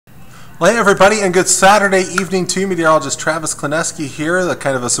Well, hey everybody, and good Saturday evening to you. Meteorologist Travis Klineski here. The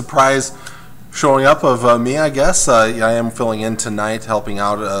kind of a surprise showing up of me, I guess. I am filling in tonight, helping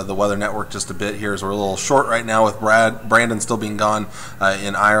out the Weather Network just a bit here, as we're a little short right now with Brandon still being gone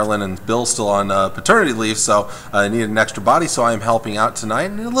in Ireland and Bill still on paternity leave, so I needed an extra body, so I am helping out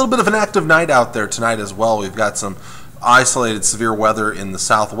tonight. And a little bit of an active night out there tonight as well. We've got some isolated severe weather in the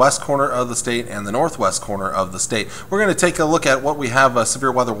southwest corner of the state and the northwest corner of the state. We're going to take a look at what we have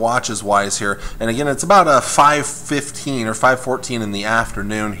severe weather watches wise here, and again it's about 5:15 or 5:14 in the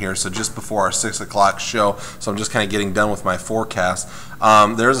afternoon here, so just before our 6 o'clock show, so I'm just kind of getting done with my forecast.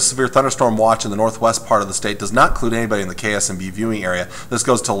 There's a severe thunderstorm watch in the northwest part of the state. Does not include anybody in the KSMB viewing area. This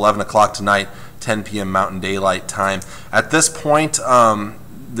goes till 11 o'clock tonight, 10 p.m. Mountain Daylight Time. At this point,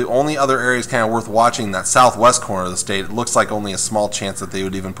 the only other areas kind of worth watching, that southwest corner of the state, it looks like only a small chance that they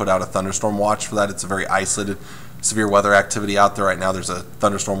would even put out a thunderstorm watch for that. It's a very isolated severe weather activity out there right now. There's a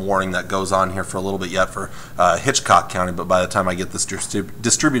thunderstorm warning that goes on here for a little bit yet for Hitchcock County, but by the time I get this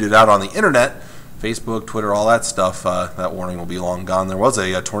distributed out on the internet, Facebook, Twitter, all that stuff, that warning will be long gone. There was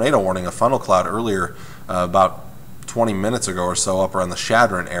a tornado warning, a funnel cloud earlier, about 20 minutes ago or so up around the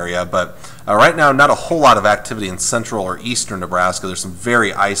Shadron area, but right now not a whole lot of activity in central or eastern Nebraska. There's some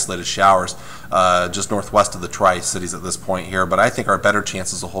very isolated showers just northwest of the Tri-Cities at this point here, but I think our better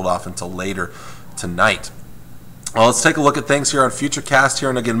chances will hold off until later tonight. Well, let's take a look at things here on Futurecast here,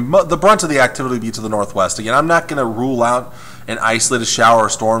 and again, the brunt of the activity will be to the northwest. Again, I'm not going to rule out an isolated shower or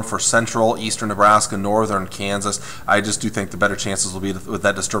storm for central, eastern Nebraska, northern Kansas. I just do think the better chances will be with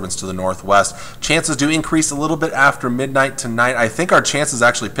that disturbance to the northwest. Chances do increase a little bit after midnight tonight. I think our chances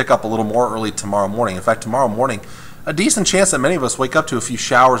actually pick up a little more early tomorrow morning. In fact, tomorrow morning, a decent chance that many of us wake up to a few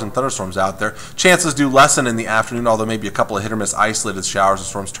showers and thunderstorms out there. Chances do lessen in the afternoon, although maybe a couple of hit or miss isolated showers and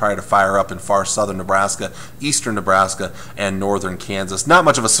storms try to fire up in far southern Nebraska, eastern Nebraska, and northern Kansas. Not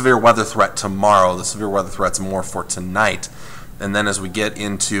much of a severe weather threat tomorrow. The severe weather threat's more for tonight. And then as we get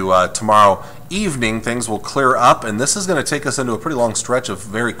into tomorrow evening, things will clear up, and this is going to take us into a pretty long stretch of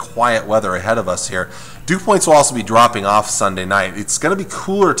very quiet weather ahead of us here. Dew points will also be dropping off Sunday night. It's going to be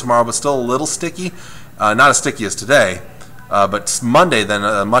cooler tomorrow, but still a little sticky. Not as sticky as today, but Monday then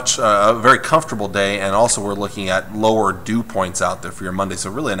a very comfortable day, and also we're looking at lower dew points out there for your Monday. So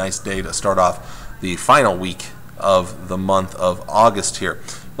really a nice day to start off the final week of the month of August here.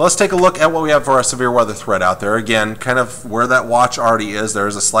 Let's take a look at what we have for our severe weather threat out there. Again, kind of where that watch already is, there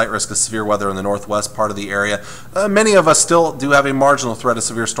is a slight risk of severe weather in the northwest part of the area. Many of us still do have a marginal threat of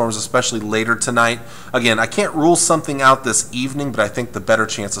severe storms, especially later tonight. Again, I can't rule something out this evening, but I think the better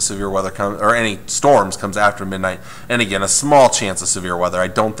chance of severe weather or any storms comes after midnight. And again, a small chance of severe weather. I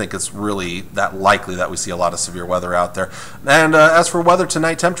don't think it's really that likely that we see a lot of severe weather out there. And as for weather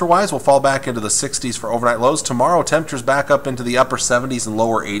tonight, temperature-wise, we'll fall back into the 60s for overnight lows. Tomorrow, temperatures back up into the upper 70s and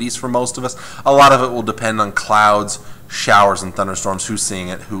lower 80s for most of us. A lot of it will depend on clouds, showers, and thunderstorms, who's seeing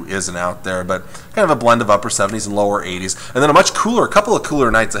it, who isn't out there, but kind of a blend of upper 70s and lower 80s. And then a couple of cooler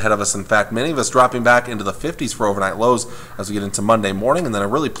nights ahead of us. In fact, many of us dropping back into the 50s for overnight lows as we get into Monday morning, and then a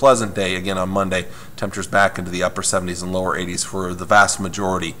really pleasant day again on Monday. Temperatures back into the upper 70s and lower 80s for the vast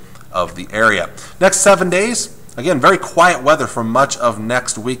majority of the area. Next 7 days, again, very quiet weather for much of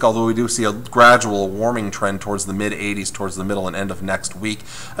next week, although we do see a gradual warming trend towards the mid-80s towards the middle and end of next week.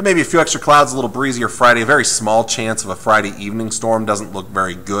 Maybe a few extra clouds, a little breezier Friday. A very small chance of a Friday evening storm. Doesn't look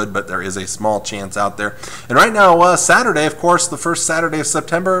very good, but there is a small chance out there. And right now, Saturday, of course, the first Saturday of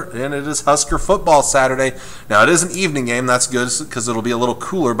September, and it is Husker football Saturday. Now, it is an evening game. That's good because it'll be a little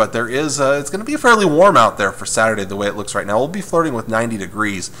cooler, but there is it's going to be fairly warm out there for Saturday the way it looks right now. We'll be flirting with 90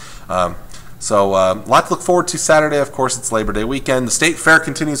 degrees. So a lot to look forward to Saturday. Of course, it's Labor Day weekend. The State Fair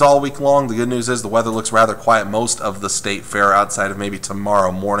continues all week long. The good news is the weather looks rather quiet most of the State Fair outside of maybe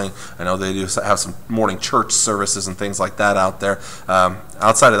tomorrow morning. I know they do have some morning church services and things like that out there.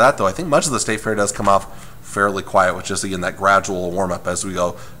 Outside of that, though, I think much of the State Fair does come off fairly quiet, which is, again, that gradual warm-up as we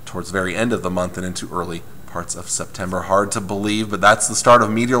go towards the very end of the month and into early parts of September. Hard to believe, but that's the start of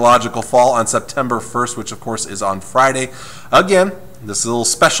meteorological fall on September 1st, which, of course, is on Friday. Again, this is a little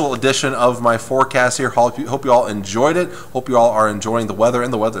special edition of my forecast here. Hope you all enjoyed it. Hope you all are enjoying the weather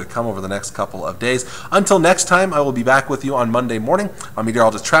and the weather to come over the next couple of days. Until next time, I will be back with you on Monday morning. I'm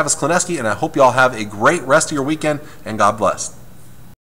meteorologist Travis Klineski, and I hope you all have a great rest of your weekend, and God bless.